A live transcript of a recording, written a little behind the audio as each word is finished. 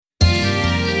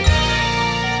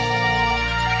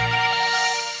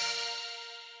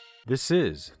This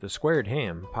is the Squared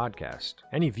Ham podcast.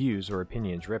 Any views or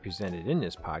opinions represented in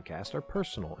this podcast are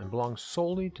personal and belong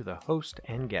solely to the host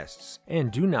and guests,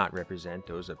 and do not represent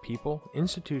those of people,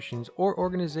 institutions, or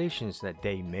organizations that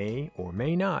they may or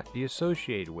may not be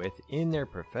associated with in their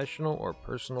professional or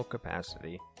personal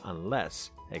capacity, unless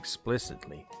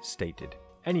explicitly stated.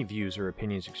 Any views or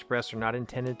opinions expressed are not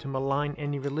intended to malign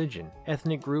any religion,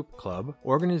 ethnic group, club,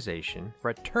 organization,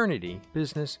 fraternity,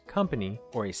 business, company,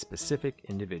 or a specific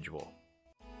individual.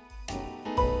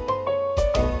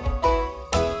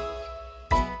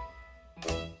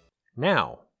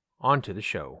 Now, on to the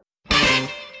show.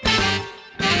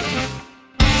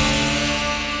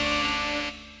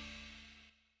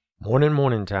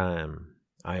 Morning time.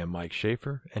 I am Mike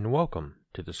Schaefer, and welcome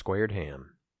to the Squared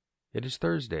Ham. It is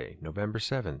Thursday, November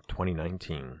 7th,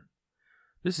 2019.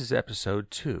 This is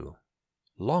episode 2,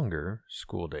 Longer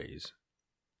School Days.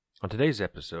 On today's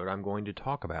episode, I'm going to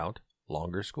talk about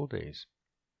longer school days.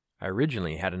 I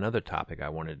originally had another topic I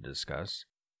wanted to discuss,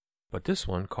 but this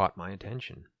one caught my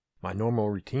attention. My normal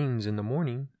routines in the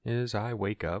morning is I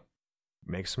wake up,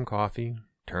 make some coffee,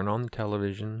 turn on the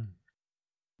television,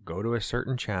 go to a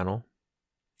certain channel,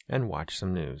 and watch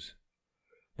some news.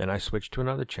 Then I switch to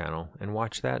another channel and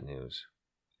watch that news.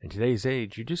 In today's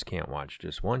age, you just can't watch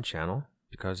just one channel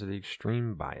because of the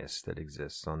extreme bias that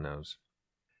exists on those.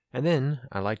 And then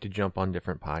I like to jump on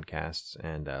different podcasts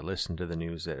and listen to the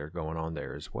news that are going on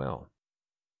there as well.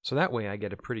 So that way I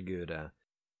get a pretty good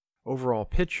overall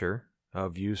picture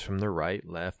of views from the right,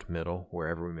 left, middle,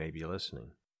 wherever we may be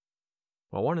listening.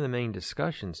 Well, one of the main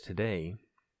discussions today,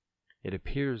 it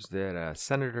appears that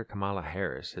Senator Kamala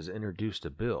Harris has introduced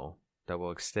a bill that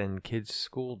will extend kids'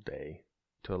 school day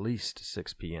to at least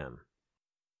 6 p.m.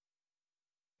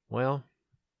 Well,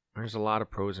 there's a lot of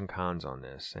pros and cons on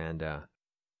this, and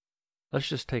let's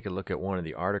just take a look at one of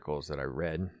the articles that I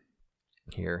read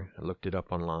here. I looked it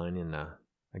up online and,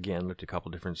 again, looked at a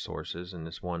couple different sources, and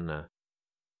this one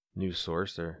news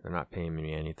source, they're not paying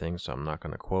me anything, so I'm not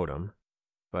going to quote them,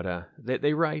 but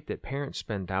they write that parents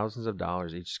spend thousands of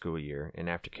dollars each school year in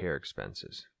aftercare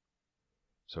expenses.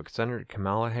 So Senator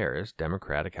Kamala Harris,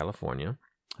 Democrat of California,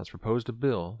 has proposed a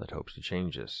bill that hopes to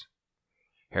change this.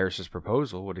 Harris's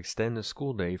proposal would extend the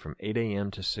school day from 8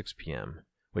 a.m. to 6 p.m.,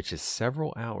 which is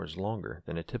several hours longer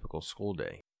than a typical school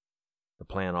day. The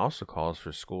plan also calls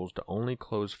for schools to only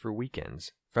close for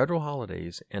weekends, federal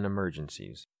holidays, and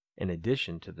emergencies, in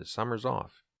addition to the summers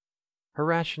off. Her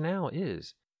rationale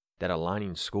is that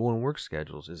aligning school and work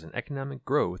schedules is an economic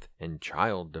growth and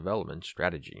child development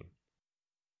strategy.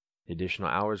 The additional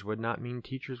hours would not mean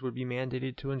teachers would be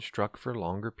mandated to instruct for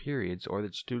longer periods or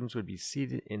that students would be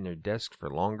seated in their desks for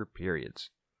longer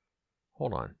periods.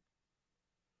 Hold on.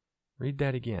 Read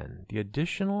that again. The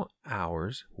additional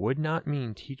hours would not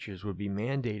mean teachers would be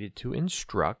mandated to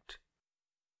instruct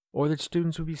or that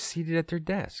students would be seated at their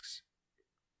desks.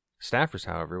 Staffers,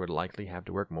 however, would likely have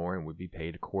to work more and would be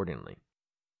paid accordingly.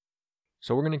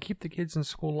 So we're going to keep the kids in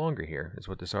school longer here, is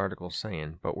what this article is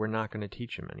saying, but we're not going to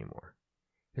teach them anymore.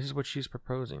 This is what she's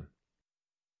proposing.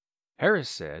 Harris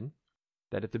said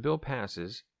that if the bill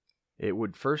passes, it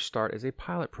would first start as a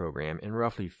pilot program in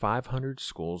roughly 500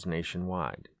 schools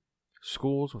nationwide.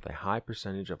 Schools with a high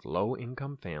percentage of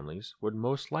low-income families would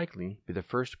most likely be the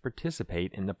first to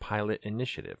participate in the pilot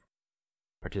initiative.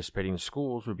 Participating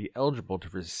schools would be eligible to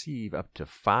receive up to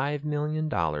 $5 million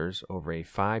over a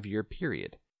 5-year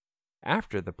period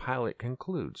after the pilot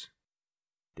concludes.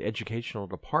 The educational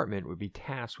department would be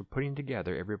tasked with putting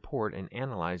together a report and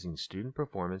analyzing student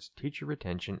performance, teacher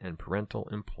retention, and parental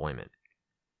employment.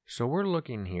 So we're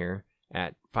looking here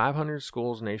at 500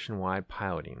 schools nationwide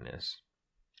piloting this,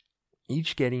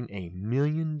 each getting $1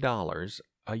 million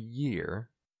a year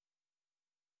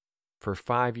for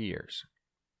 5 years.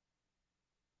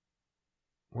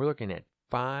 We're looking at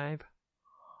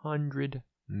 $500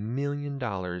 million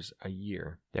a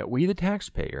year that we, the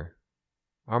taxpayer,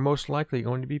 are most likely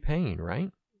going to be paying,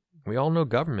 right? We all know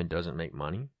government doesn't make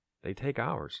money. They take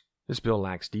ours. This bill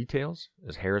lacks details,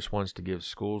 as Harris wants to give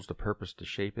schools the purpose to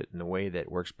shape it in a way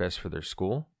that works best for their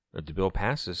school. If the bill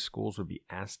passes, schools would be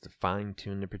asked to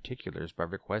fine-tune the particulars by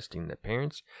requesting that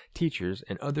parents, teachers,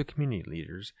 and other community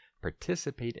leaders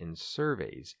participate in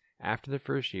surveys after the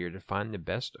first year to find the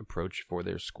best approach for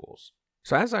their schools.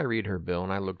 So as I read her bill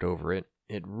and I looked over it,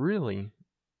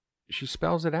 she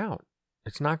spells it out.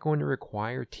 It's not going to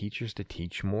require teachers to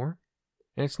teach more,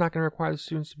 and it's not going to require the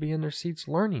students to be in their seats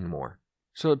learning more.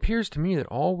 So it appears to me that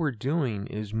all we're doing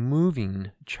is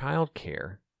moving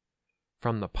childcare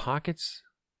from the pockets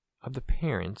of the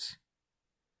parents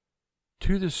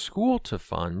to the school to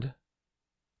fund,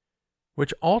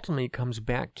 which ultimately comes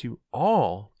back to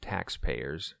all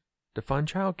taxpayers to fund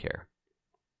childcare,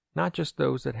 not just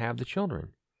those that have the children.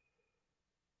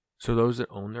 So those that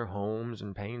own their homes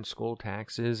and paying school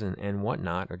taxes and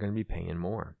whatnot are going to be paying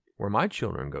more. Where my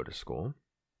children go to school,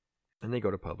 and they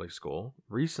go to public school,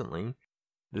 recently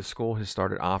the school has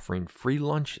started offering free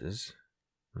lunches,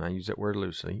 and I use that word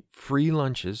loosely, free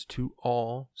lunches to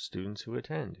all students who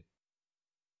attend.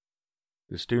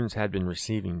 The students had been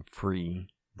receiving free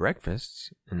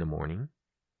breakfasts in the morning,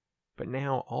 but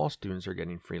now all students are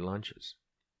getting free lunches.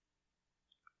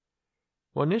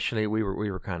 Well, initially we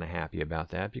were kind of happy about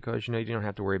that because, you don't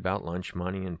have to worry about lunch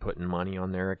money and putting money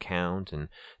on their account and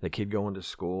the kid going to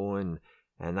school and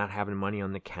not having money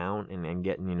on the account and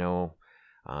getting,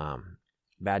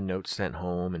 bad notes sent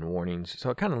home and warnings. So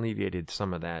it kind of alleviated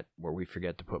some of that where we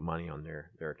forget to put money on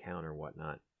their account or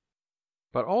whatnot.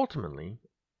 But ultimately,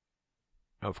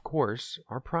 of course,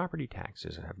 our property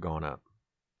taxes have gone up.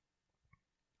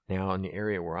 Now, in the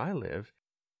area where I live,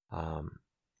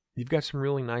 you've got some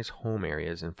really nice home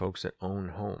areas and folks that own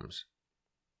homes.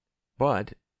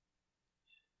 But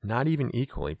not even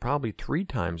equally, probably 3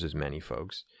 times as many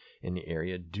folks in the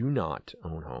area do not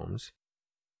own homes.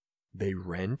 They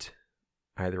rent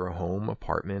either a home,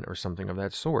 apartment, or something of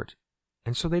that sort.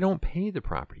 And so they don't pay the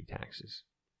property taxes.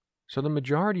 So the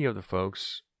majority of the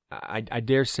folks, I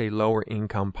dare say lower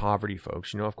income poverty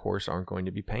folks, of course, aren't going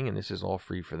to be paying. This is all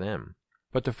free for them.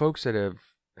 But the folks that have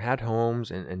had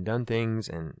homes and done things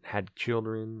and had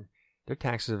children, their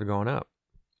taxes have gone up.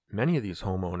 Many of these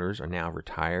homeowners are now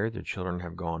retired. Their children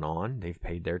have gone on. They've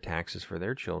paid their taxes for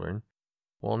their children.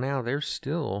 Well, now they're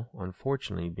still,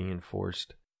 unfortunately, being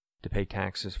forced to pay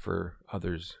taxes for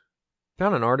others.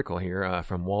 Found an article here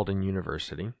from Walden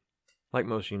University. Like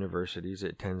most universities,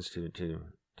 it tends to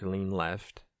lean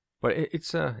left. But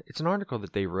it's an article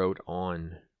that they wrote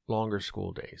on longer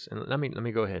school days. And let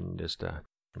me go ahead and just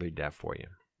read that for you.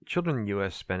 Children in the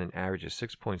U.S. spend an average of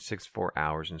 6.64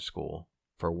 hours in school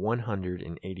for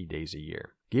 180 days a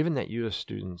year. Given that U.S.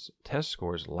 students' test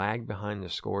scores lag behind the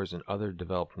scores in other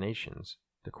developed nations,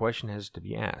 the question has to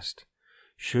be asked,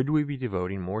 should we be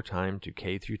devoting more time to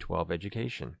K-12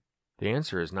 education? The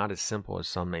answer is not as simple as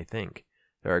some may think.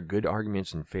 There are good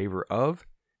arguments in favor of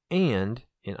and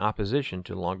in opposition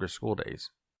to longer school days.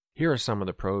 Here are some of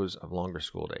the pros of longer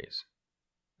school days.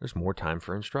 There's more time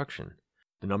for instruction.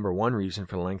 The number one reason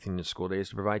for lengthening the school day is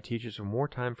to provide teachers with more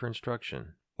time for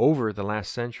instruction. Over the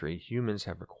last century, humans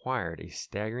have acquired a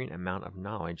staggering amount of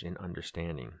knowledge and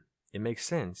understanding. It makes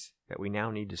sense that we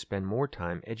now need to spend more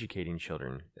time educating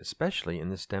children, especially in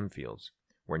the STEM fields,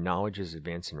 where knowledge is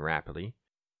advancing rapidly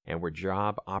and where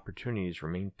job opportunities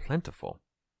remain plentiful.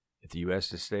 If the U.S. is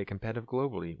to stay competitive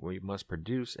globally, we must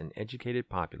produce an educated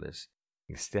populace.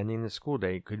 Extending the school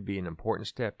day could be an important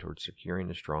step towards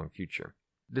securing a strong future.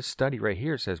 This study right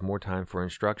here says more time for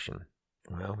instruction.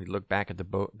 Well, we look back at the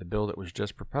bill that was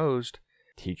just proposed.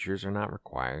 Teachers are not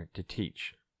required to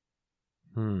teach.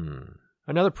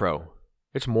 Another pro.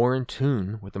 It's more in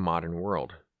tune with the modern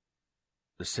world.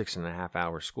 The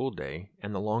 6.5-hour school day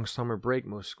and the long summer break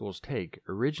most schools take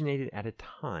originated at a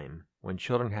time when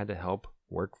children had to help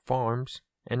work farms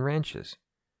and ranches.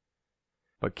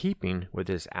 But keeping with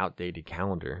this outdated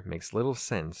calendar makes little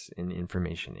sense in the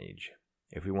information age.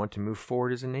 If we want to move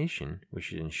forward as a nation, we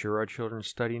should ensure our children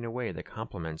study in a way that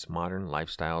complements modern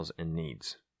lifestyles and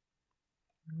needs.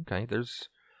 Okay, it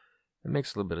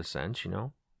makes a little bit of sense,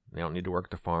 They don't need to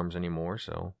work the farms anymore,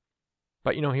 so.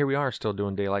 But, here we are still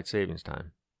doing daylight savings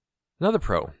time. Another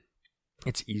pro,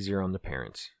 it's easier on the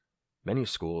parents. Many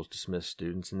schools dismiss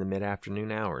students in the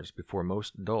mid-afternoon hours before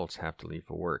most adults have to leave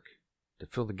for work. To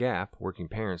fill the gap, working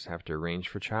parents have to arrange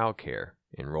for childcare,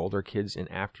 enroll their kids in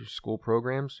after-school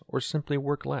programs, or simply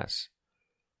work less.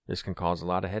 This can cause a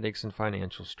lot of headaches and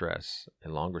financial stress. A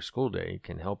longer school day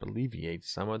can help alleviate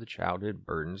some of the childhood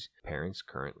burdens parents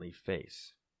currently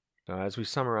face. So as we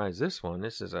summarize this one,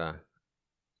 this is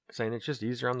saying it's just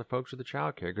easier on the folks with the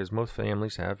childcare because most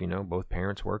families have, both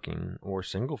parents working or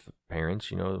single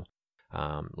parents,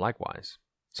 likewise.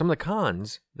 Some of the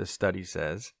cons, this study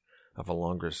says, of a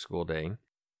longer school day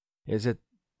is that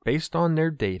based on their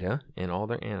data and all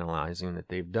their analyzing that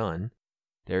they've done,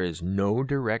 there is no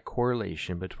direct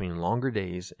correlation between longer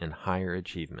days and higher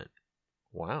achievement.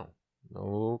 Wow,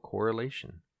 no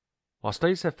correlation. While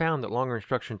studies have found that longer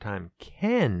instruction time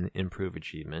can improve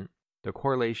achievement, the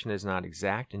correlation is not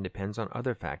exact and depends on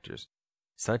other factors,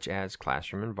 such as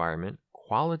classroom environment,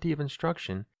 quality of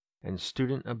instruction, and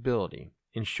student ability.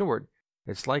 In short,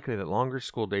 it's likely that longer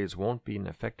school days won't be an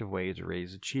effective way to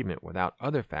raise achievement without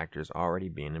other factors already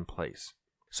being in place.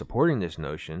 Supporting this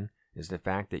notion, is the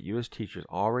fact that U.S. teachers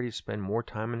already spend more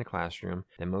time in the classroom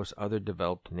than most other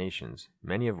developed nations,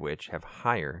 many of which have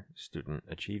higher student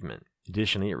achievement.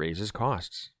 Additionally, it raises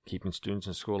costs. Keeping students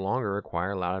in school longer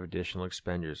require a lot of additional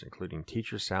expenditures, including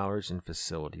teacher salaries and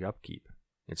facility upkeep.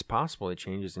 It's possible that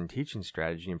changes in teaching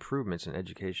strategy, improvements in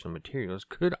educational materials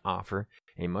could offer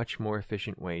a much more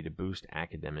efficient way to boost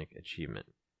academic achievement.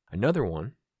 Another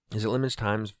one is it limits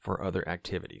times for other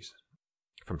activities.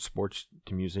 From sports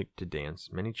to music to dance,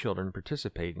 many children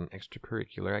participate in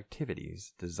extracurricular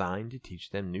activities designed to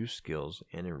teach them new skills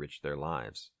and enrich their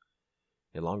lives.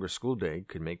 A longer school day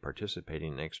could make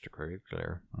participating in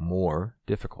extracurricular more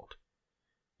difficult.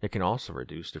 It can also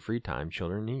reduce the free time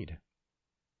children need.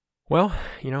 Well,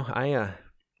 I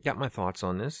got my thoughts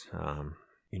on this.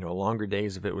 Longer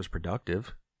days if it was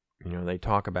productive. They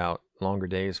talk about longer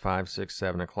days, 5, 6,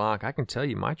 7 o'clock. I can tell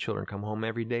you my children come home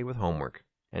every day with homework.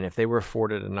 And if they were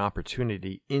afforded an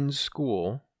opportunity in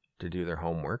school to do their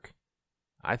homework,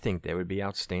 I think they would be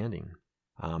outstanding.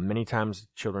 Many times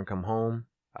children come home,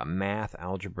 math,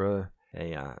 algebra,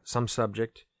 some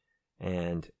subject,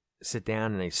 and sit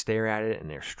down and they stare at it and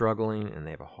they're struggling and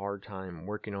they have a hard time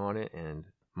working on it. And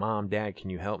Mom, Dad, can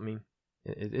you help me?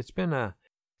 It's been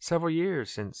several years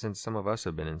since some of us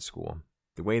have been in school.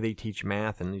 The way they teach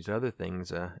math and these other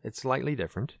things, it's slightly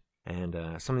different. And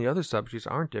some of the other subjects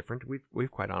aren't different.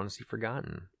 We've quite honestly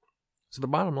forgotten. So the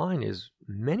bottom line is,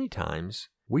 many times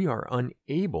we are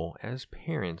unable as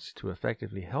parents to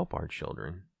effectively help our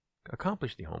children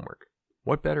accomplish the homework.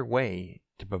 What better way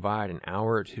to provide an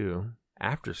hour or two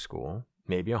after school,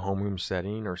 maybe a homeroom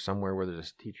setting or somewhere where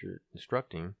there's a teacher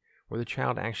instructing, where the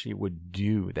child actually would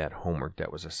do that homework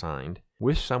that was assigned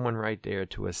with someone right there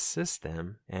to assist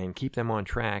them and keep them on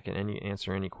track and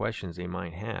answer any questions they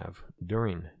might have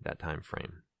during that time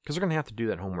frame. Because they're going to have to do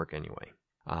that homework anyway.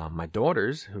 My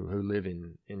daughters, who live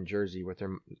in Jersey with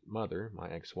their mother, my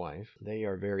ex-wife, they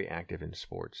are very active in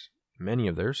sports. Many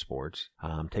of their sports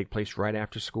take place right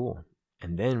after school.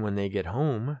 And then when they get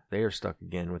home, they are stuck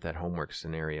again with that homework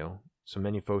scenario. So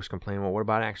many folks complain, well, what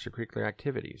about extracurricular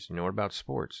activities? What about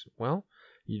sports? Well,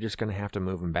 you're just going to have to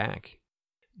move them back.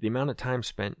 The amount of time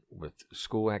spent with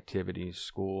school activities,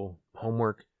 school,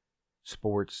 homework,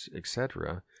 sports,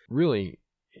 etc. really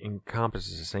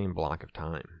encompasses the same block of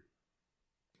time.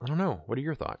 I don't know. What are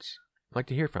your thoughts? I'd like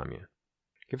to hear from you.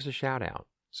 Give us a shout out.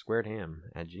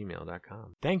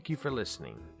 squaredham@gmail.com. Thank you for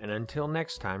listening. And until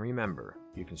next time, remember,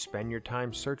 you can spend your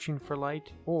time searching for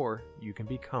light, or you can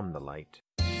become the light.